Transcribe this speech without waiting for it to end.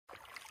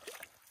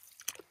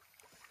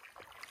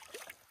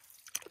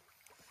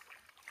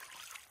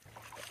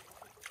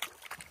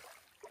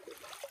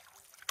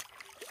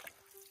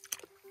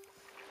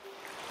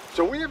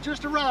So we have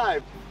just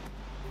arrived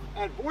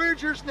at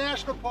Voyageurs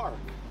National Park.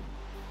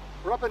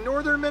 We're up in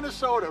northern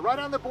Minnesota, right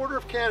on the border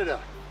of Canada.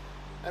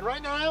 And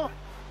right now,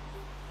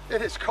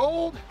 it is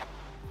cold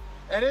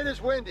and it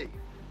is windy.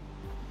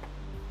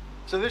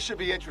 So this should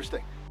be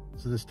interesting.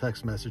 So this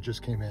text message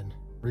just came in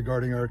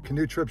regarding our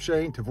canoe trip,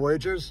 Shane, to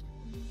Voyageurs.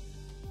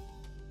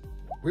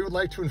 We would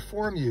like to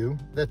inform you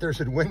that there's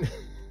a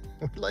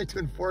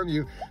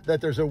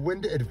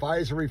wind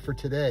advisory for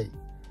today,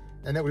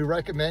 and that we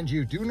recommend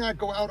you do not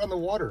go out on the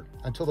water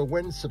until the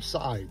wind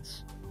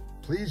subsides.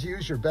 Please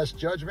use your best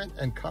judgment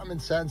and common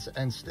sense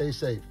and stay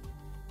safe.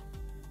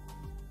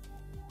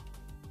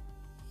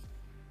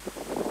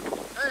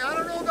 Hey, I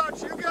don't know about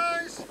you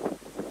guys,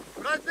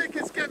 but I think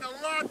it's getting a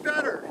lot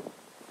better.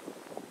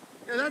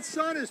 Yeah, that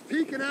sun is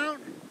peeking out.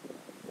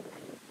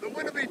 The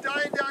wind will be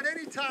dying down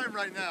any time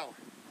right now.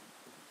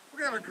 We're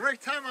gonna have a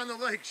great time on the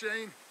lake,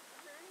 Shane.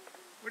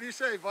 What do you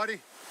say, buddy?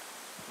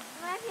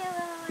 Might be a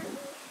little windy.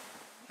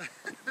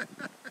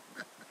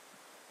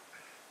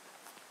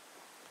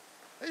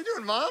 How you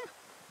doing, Mom?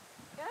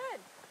 Good.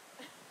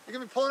 You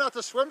gonna be pulling out the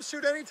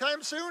swimsuit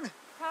anytime soon?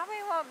 Probably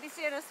won't be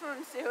seeing a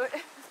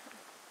swimsuit.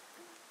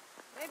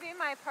 Maybe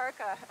my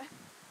parka.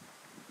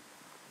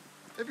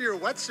 Maybe your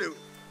wetsuit.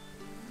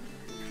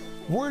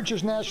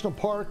 Voyageurs National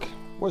Park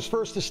was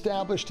first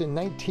established in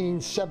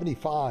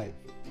 1975.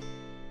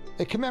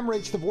 It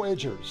commemorates the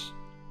Voyageurs,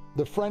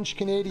 the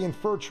French-Canadian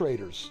fur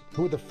traders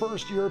who were the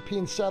first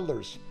European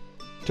settlers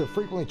to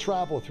frequently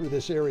travel through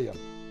this area.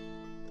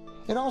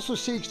 It also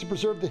seeks to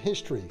preserve the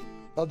history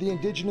of the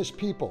indigenous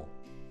people,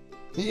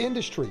 the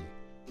industry,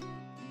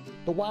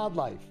 the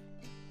wildlife,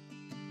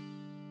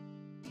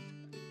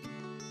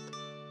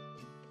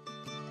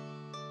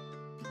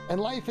 and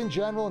life in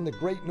general in the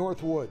Great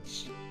North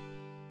Woods.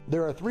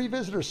 There are 3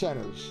 visitor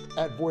centers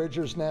at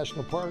Voyageurs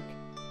National Park,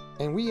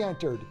 and we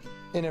entered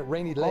in at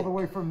Rainy Lake. All the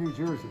way from New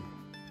Jersey.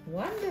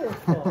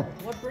 Wonderful.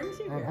 What brings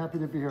you I'm here? happy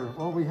to be here.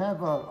 Well, we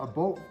have a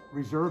boat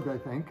reserved, I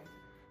think,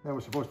 that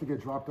was supposed to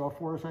get dropped off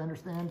for us, I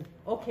understand.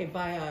 Okay,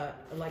 by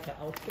like an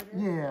outfitter?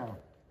 Yeah.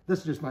 This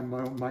is just my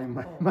own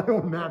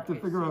map to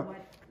figure out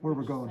where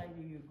we're going. Which side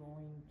are you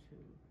going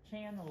to?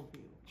 Channel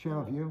View.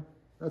 Channel View?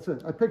 That's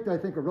it. I picked, I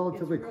think, a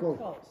relatively It's real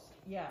close.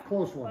 Yeah.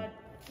 Close one. But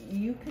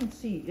you can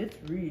see it's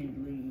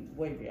really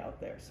wavy out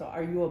there. So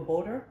are you a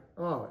boater?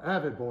 Oh,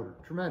 avid boater.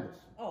 Tremendous.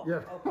 Oh,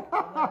 yeah. Okay.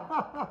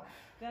 Well,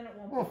 then it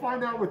won't We'll be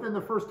find bad. out within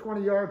the first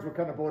 20 yards what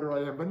kind of boater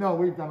I am. But no,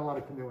 we've done a lot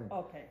of canoeing.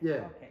 Okay.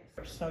 Yeah. Okay.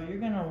 So you're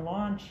going to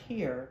launch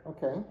here.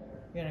 Okay.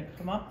 You're going to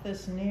come up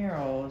this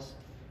Narrows,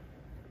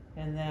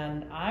 and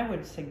then I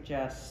would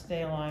suggest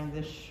stay along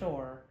this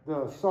shore.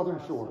 The southern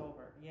Cross shore. over.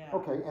 Yeah.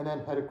 Okay, and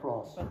then head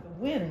across. But the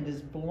wind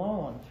is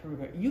blowing through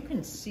here. You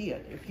can see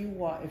it if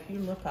you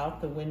look out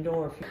the window,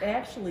 or if you,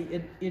 actually,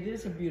 it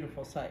is a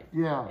beautiful sight.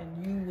 Yeah.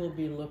 And you will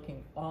be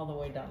looking all the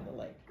way down the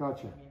lake.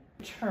 Gotcha.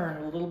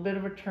 Turn, a little bit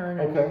of a turn,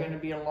 and Okay. you're going to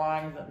be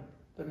along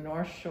the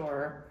North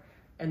Shore,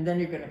 and then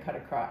you're going to cut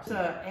across. It's an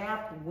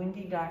app,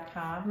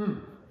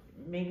 windy.com.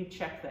 Maybe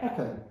check that.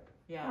 Okay.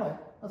 Yeah. All right.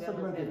 That's a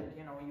good idea.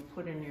 You know, you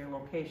put in your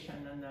location,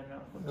 and then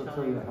It'll it'll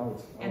tell you how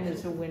it's. and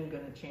is the wind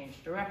going to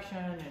change direction?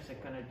 Is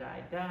it going to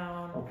die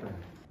down?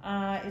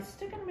 Okay. It's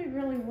still going to be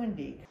really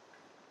windy.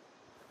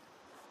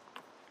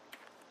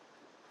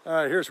 All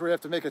right, here's where we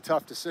have to make a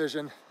tough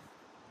decision.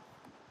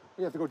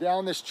 We have to go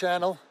down this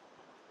channel,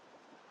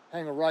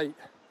 hang a right.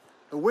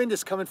 The wind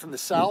is coming from the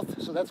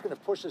south, so that's going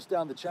to push us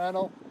down the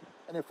channel.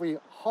 And if we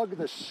hug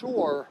the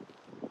shore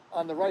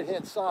on the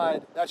right-hand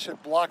side, that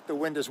should block the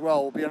wind as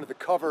well. We'll be under the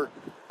cover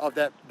of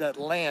that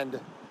land.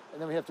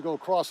 And then we have to go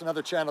across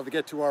another channel to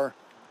get to our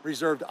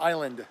reserved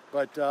island.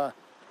 But I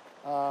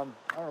don't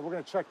know, we're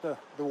going to check the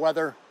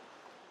weather.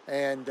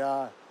 And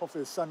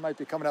hopefully the sun might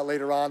be coming out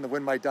later on. The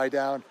wind might die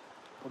down.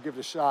 We'll give it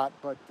a shot,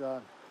 but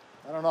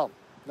I don't know.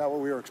 Not what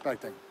we were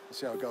expecting. We'll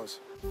see how it goes.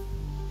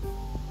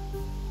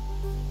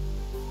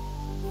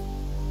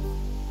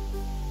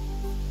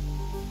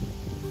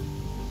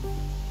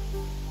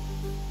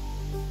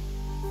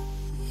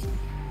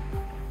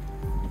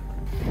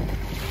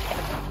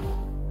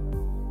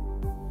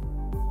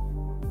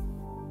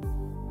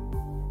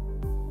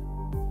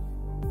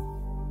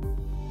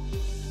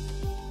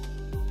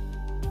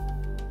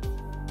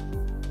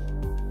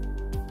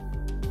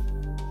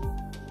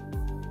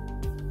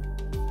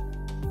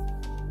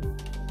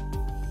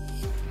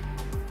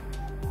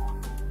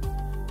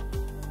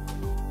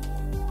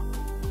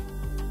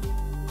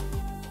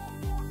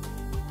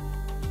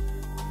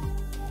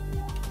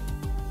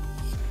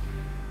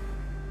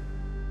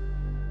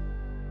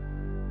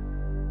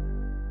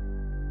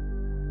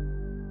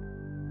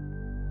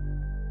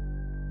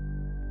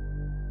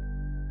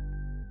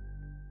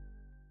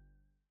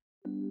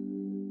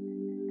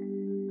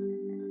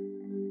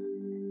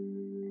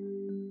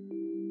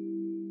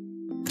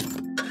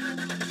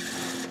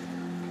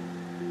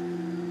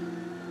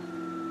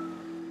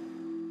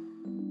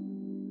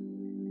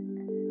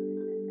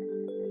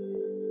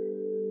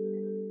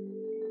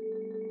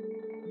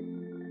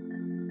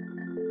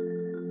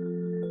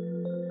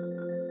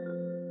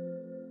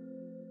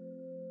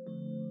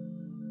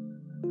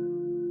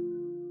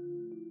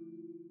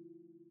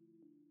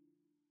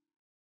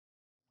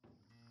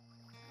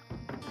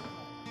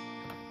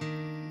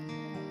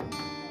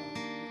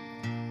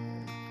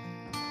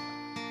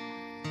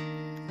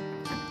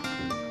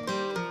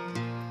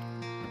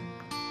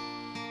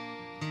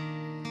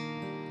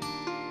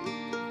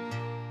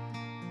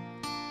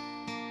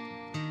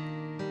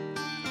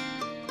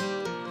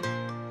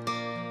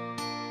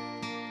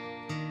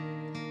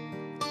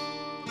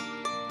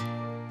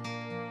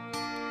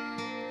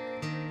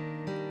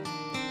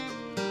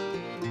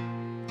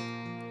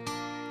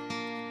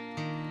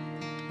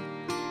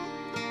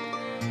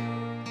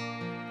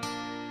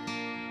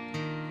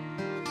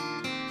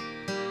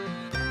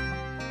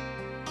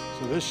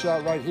 this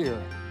shot right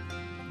here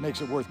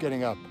makes it worth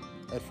getting up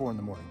at 4 in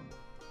the morning.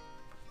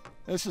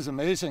 This is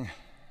amazing.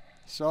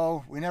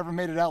 So we never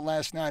made it out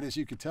last night, as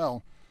you could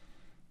tell,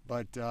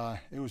 but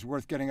it was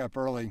worth getting up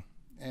early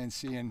and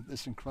seeing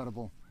this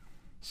incredible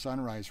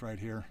sunrise right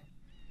here.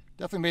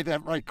 Definitely made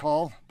that right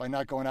call by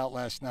not going out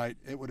last night.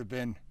 It would have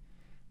been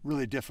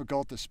really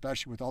difficult,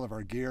 especially with all of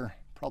our gear.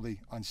 Probably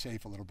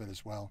unsafe a little bit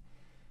as well,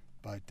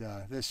 but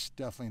this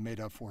definitely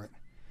made up for it.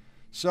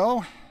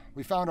 So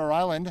we found our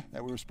island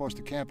that we were supposed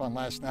to camp on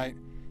last night.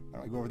 Why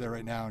don't we go over there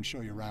right now and show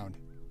you around.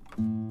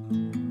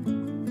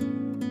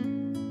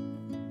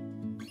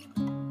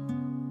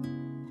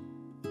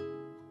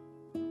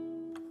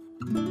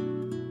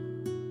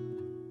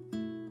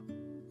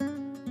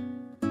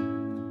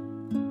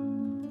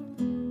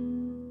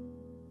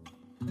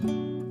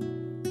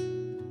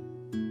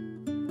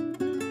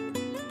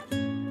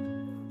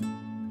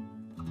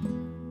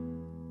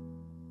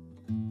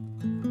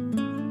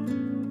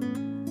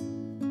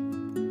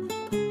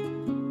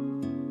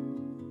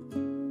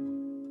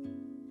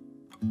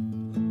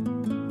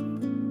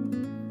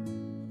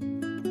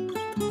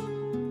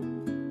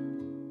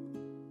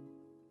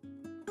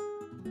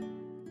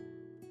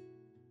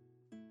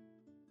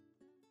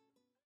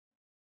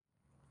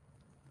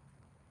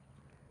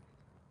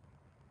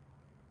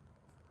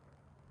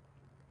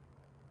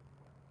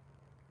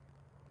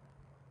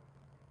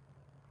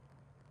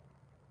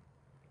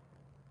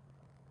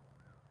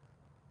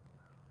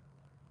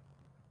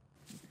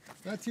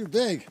 Not too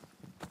big.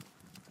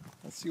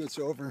 Let's see what's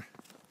over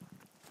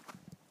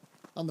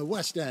on the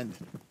west end.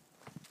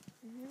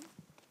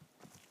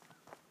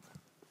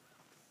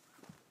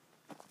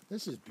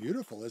 This is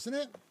beautiful, isn't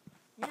it?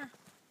 Yeah.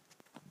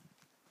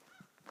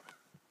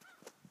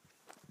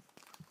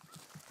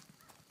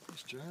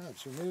 Nice job.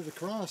 So we made it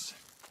across.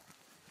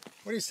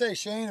 What do you say,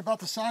 Shane? About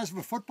the size of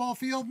a football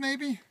field,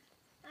 maybe?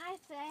 I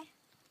say.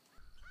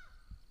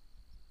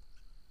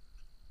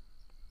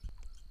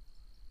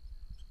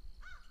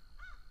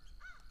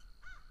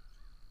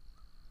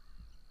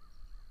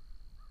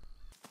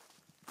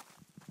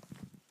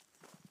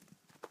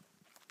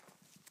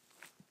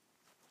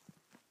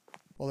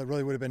 Well, it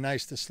really would have been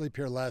nice to sleep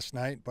here last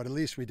night, but at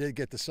least we did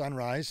get the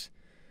sunrise.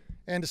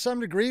 And to some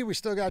degree, we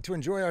still got to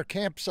enjoy our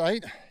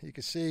campsite. You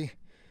can see, I'll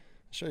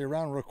show you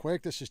around real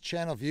quick. This is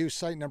Channel View,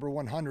 site number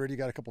 100. You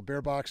got a couple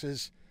bear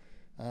boxes.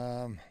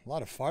 A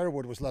lot of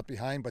firewood was left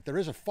behind, but there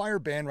is a fire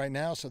ban right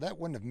now, so that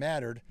wouldn't have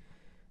mattered.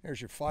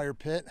 There's your fire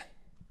pit.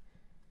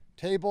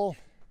 Table.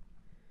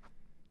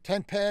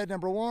 Tent pad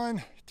number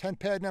 1, tent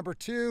pad number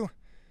 2,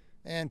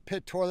 and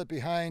pit toilet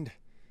behind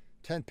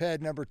tent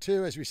pad number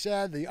 2. As we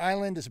said, the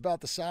island is about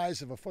the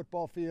size of a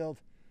football field.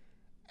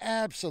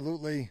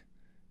 Absolutely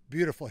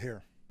beautiful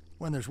here.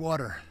 When there's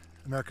water,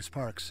 America's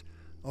Parks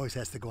always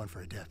has to go in for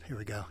a dip. Here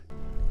we go.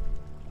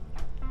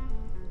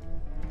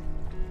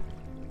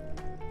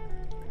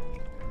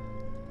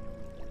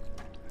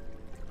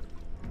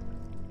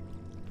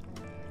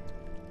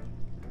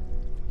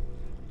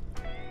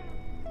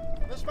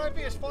 This might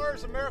be as far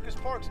as America's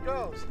Parks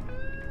goes.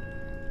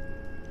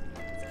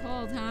 It's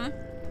cold, huh?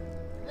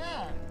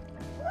 Yeah.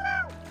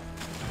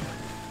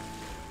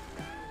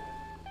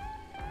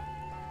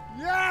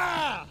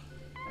 Yeah!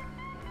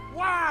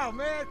 Wow,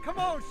 man, come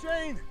on,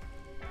 Shane.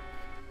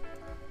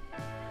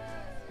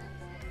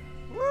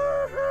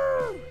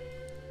 Woohoo!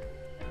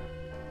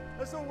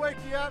 This will wake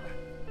you up.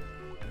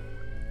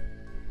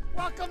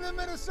 Welcome to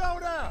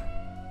Minnesota.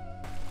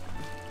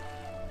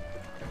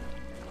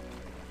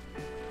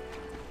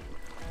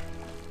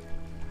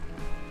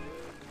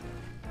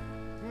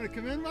 You want to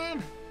come in,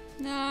 Mom?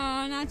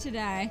 No, not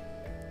today.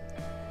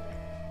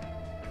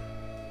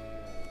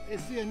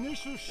 It's the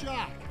initial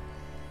shock.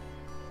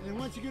 And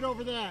once you get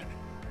over that,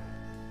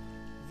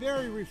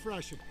 very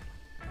refreshing.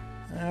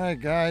 All right,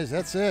 guys,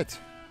 that's it.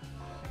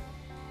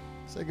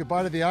 Say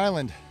goodbye to the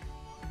island.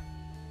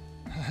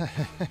 I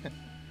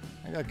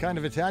got kind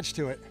of attached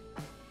to it.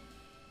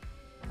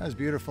 That was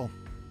beautiful.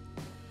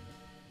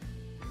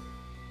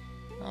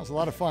 That was a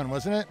lot of fun,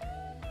 wasn't it?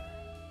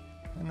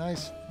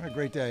 Nice. What a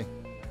great day.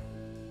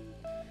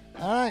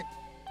 All right,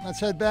 let's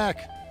head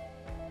back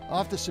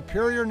off to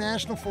Superior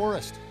National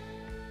Forest.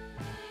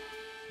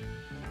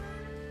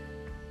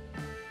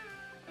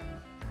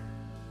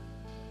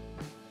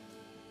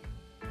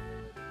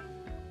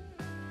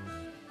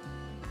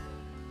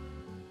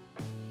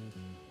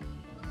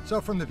 So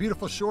from the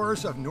beautiful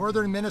shores of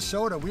northern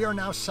Minnesota, we are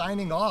now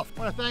signing off. I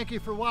want to thank you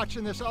for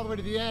watching this all the way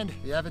to the end. If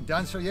you haven't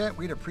done so yet,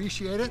 we'd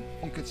appreciate it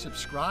if you could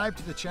subscribe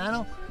to the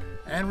channel.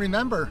 And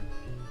remember,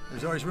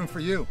 there's always room for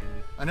you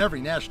on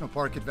every national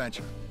park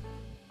adventure.